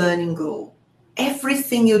 explain the learning goal.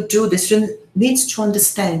 Everything you do, the student needs to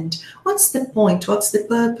understand what's the point, what's the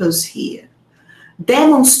purpose here.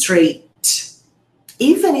 Demonstrate,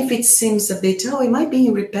 even if it seems a bit, oh, it might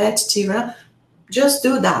be repetitive, just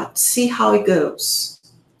do that, see how it goes.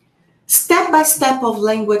 Step by step of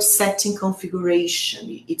language setting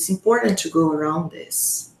configuration, it's important to go around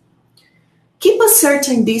this. Keep a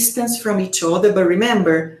certain distance from each other, but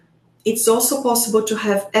remember, it's also possible to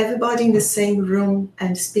have everybody in the same room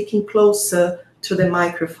and speaking closer to the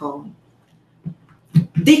microphone.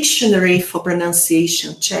 Dictionary for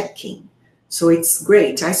pronunciation checking. So it's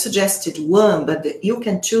great. I suggested one, but you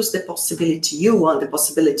can choose the possibility you want, the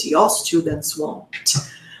possibility your students want.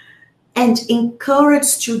 And encourage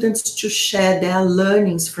students to share their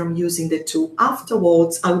learnings from using the tool.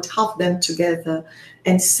 Afterwards, I would have them together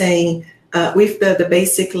and saying, with the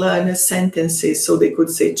basic learner sentences, so they could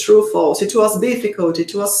say true, false, it was difficult,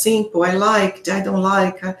 it was simple, I liked, I don't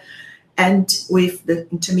like. And with the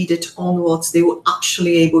intermediate onwards, they were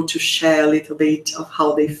actually able to share a little bit of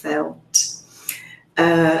how they felt.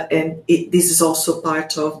 This is also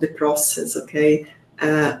part of the process, okay?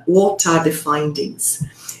 What are the findings?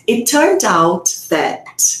 It turned out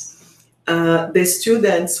that the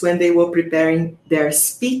students, when they were preparing their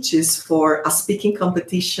speeches for a speaking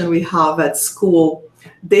competition we have at school,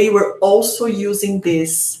 they were also using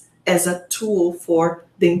this as a tool for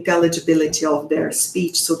the intelligibility of their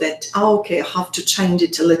speech, so that, okay, I have to change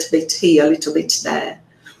it a little bit here, a little bit there.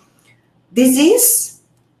 This is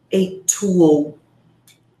a tool,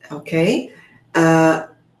 okay?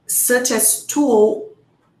 Such as tool,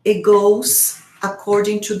 it goes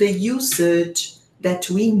according to the usage that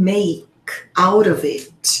we make out of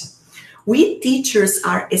it. We teachers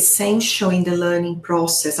are essential in the learning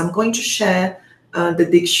process. I'm going to share the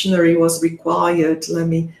dictionary was required.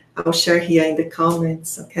 I'll share here in the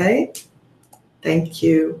comments, okay? Thank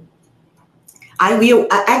you. I'm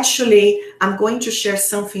going to share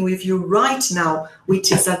something with you right now,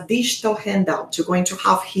 which is a digital handout. You're going to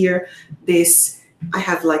have here this, I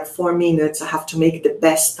have like 4 minutes. I have to make the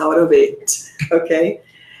best out of it, okay?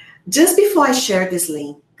 Just before I share this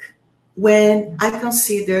link, when I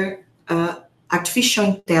consider artificial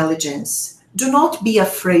intelligence, do not be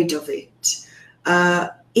afraid of it.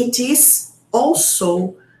 It is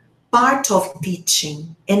also part of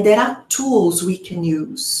teaching, and there are tools we can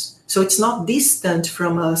use. So it's not distant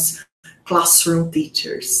from us classroom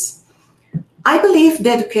teachers. I believe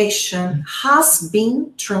the education has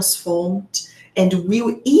been transformed, and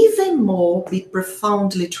will even more be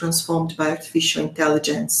profoundly transformed by artificial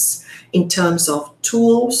intelligence in terms of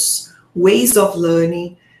tools, ways of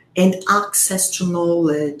learning, and access to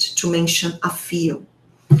knowledge, to mention a few.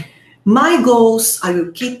 My goals, I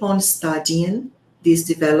will keep on studying this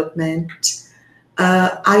development.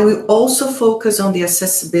 I will also focus on the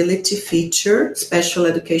accessibility feature, special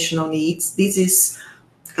educational needs. This is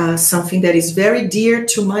something that is very dear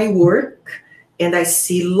to my work, and I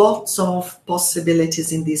see lots of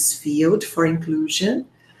possibilities in this field for inclusion.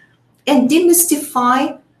 And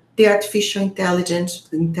demystify the artificial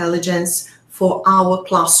intelligence for our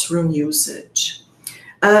classroom usage.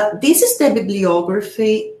 This is the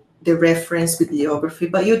bibliography, the reference bibliography,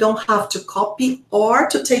 but you don't have to copy or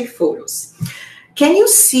to take photos. Can you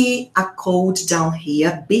see a code down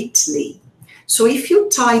here, bit.ly? So if you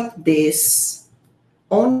type this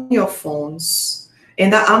on your phones,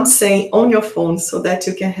 and I'm saying on your phones so that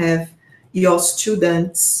you can have your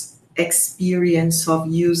students' experience of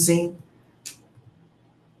using,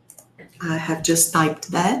 I have just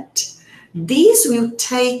typed that. This will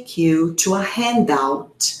take you to a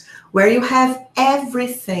handout where you have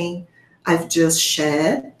everything I've just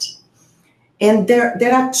shared. And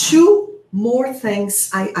there are two more things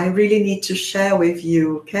I really need to share with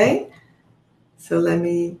you, okay? So let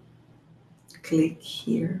me click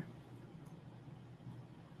here.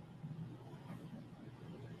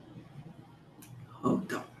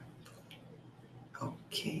 Hold on.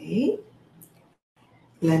 Okay.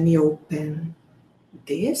 Let me open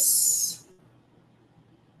this.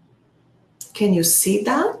 Can you see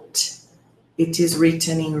that? It is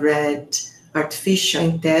written in red, artificial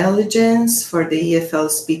intelligence for the EFL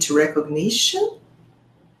speech recognition.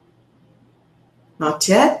 Not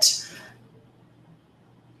yet.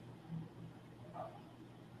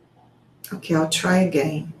 Okay, I'll try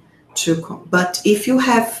again. But if you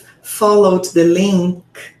have followed the link,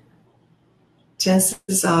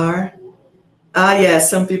 chances are, yeah,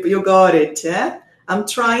 some people, you got it, yeah? I'm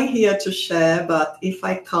trying here to share, but if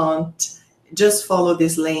I can't, just follow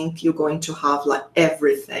this link, you're going to have like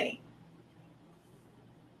everything.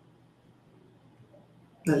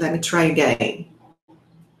 But let me try again.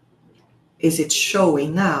 Is it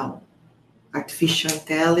showing now? Artificial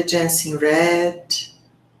intelligence in red.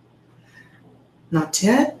 Not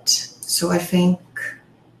yet. So I think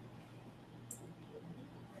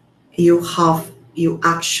you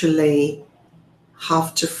actually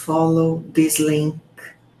have to follow this link.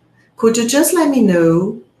 Could you just let me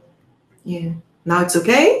know? Yeah, now it's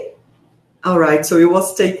okay? All right, so it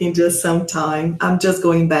was taking just some time. I'm just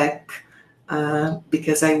going back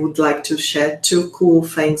because I would like to share two cool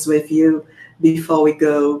things with you before we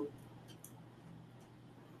go.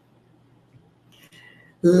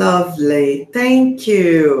 Lovely, thank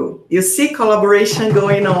you. You see collaboration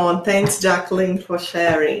going on. Thanks, Jacqueline, for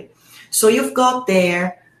sharing. So you've got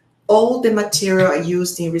there all the material I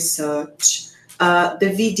used in research,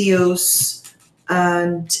 the videos,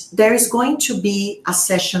 and there is going to be a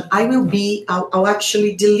session. I'll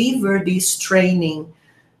actually deliver this training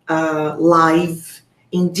live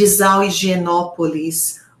in Disal,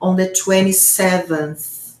 Higienópolis on the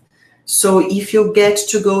 27th. So if you get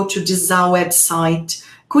to go to Disal website,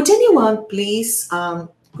 could anyone please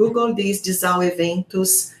Google these Disal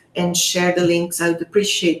eventos and share the links? I would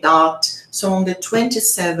appreciate that. So on the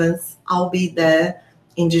 27th, I'll be there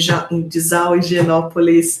in Disal,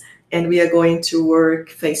 Higienópolis, and we are going to work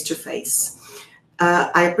face to face.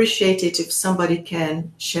 I appreciate it if somebody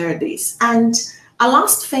can share this. And a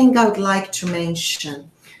last thing I would like to mention,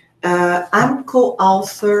 I'm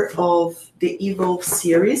co-author of the Evolve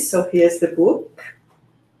series, so here's the book.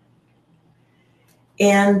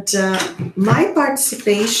 And my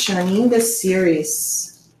participation in the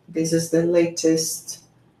series, this is the latest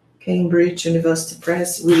Cambridge University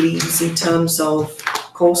Press release in terms of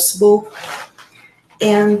course book.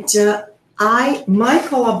 And my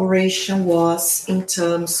collaboration was in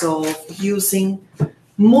terms of using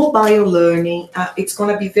mobile learning. It's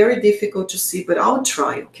going to be very difficult to see, but I'll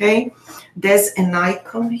try, okay? There's an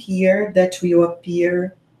icon here that will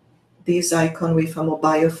appear, this icon with a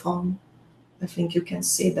mobile phone. I think you can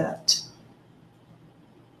see that.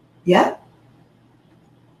 Yeah?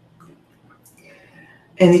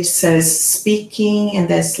 And it says speaking, and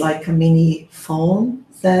there's like a mini phone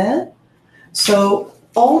there. So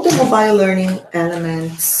all the mobile learning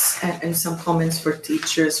elements and some comments for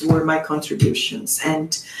teachers were my contributions.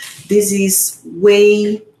 And this is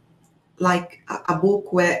way like a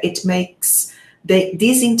book where it makes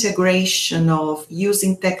this integration of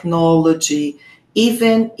using technology,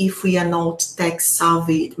 even if we are not tech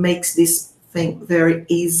savvy, it makes this thing very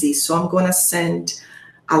easy. So I'm going to send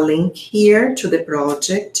a link here to the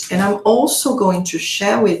project, and I'm also going to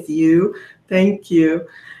share with you, thank you,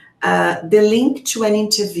 the link to an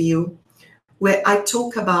interview where I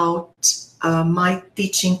talk about my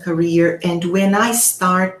teaching career and when I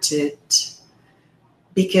started,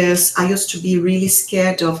 because I used to be really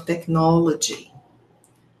scared of technology.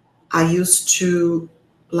 I used to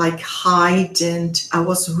hide, and I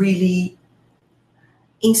was really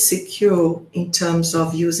insecure in terms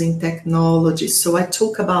of using technology. So I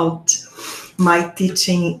talk about my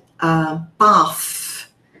teaching path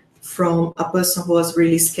from a person who was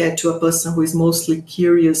really scared to a person who is mostly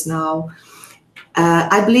curious now.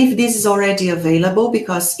 I believe this is already available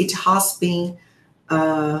because it has been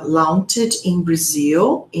launched in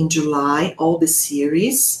Brazil in July, all the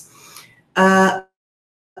series.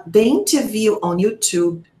 The interview on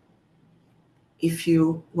YouTube, if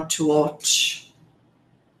you want to watch,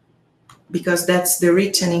 because that's the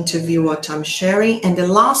written interview what I'm sharing. And the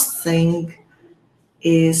last thing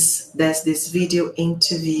is there's this video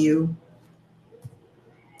interview,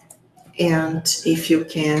 and if you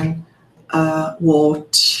can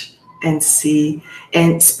watch and see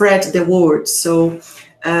and spread the word. So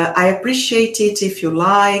I appreciate it if you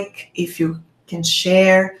like, if you can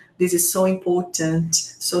share. This is so important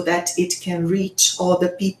so that it can reach other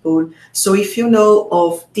people. So if you know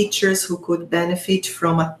of teachers who could benefit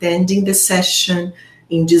from attending the session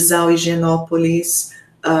in Disal, Higienópolis,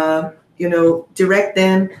 direct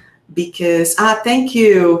them, because, thank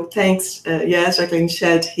you, thanks, yes, Jacqueline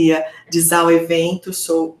shared here, Disal Evento,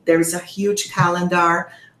 so there is a huge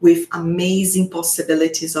calendar with amazing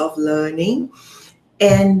possibilities of learning,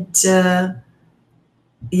 and I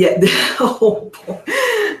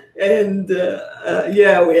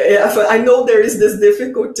know there is this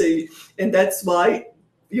difficulty, and that's why,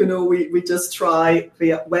 we just try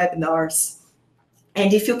via webinars.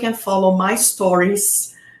 And if you can follow my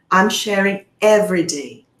stories, I'm sharing every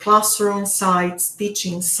day, classroom insights,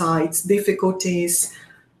 teaching insights, difficulties,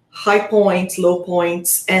 high points, low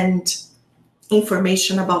points, and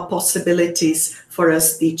information about possibilities for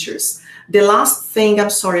us teachers. The last thing, I'm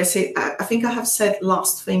sorry, I think I have said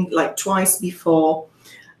last thing like twice before.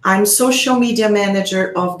 I'm social media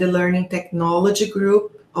manager of the Learning Technology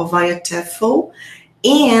Group of IATEFL,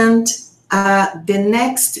 and the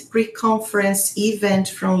next pre-conference event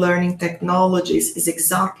from Learning Technologies is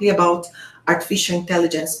exactly about artificial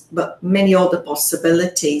intelligence, but many other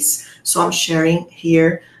possibilities. So I'm sharing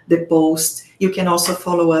here the post. You can also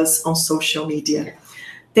follow us on social media.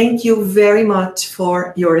 Thank you very much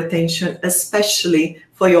for your attention, especially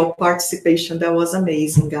for your participation. That was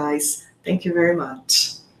amazing, guys. Thank you very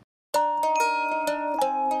much.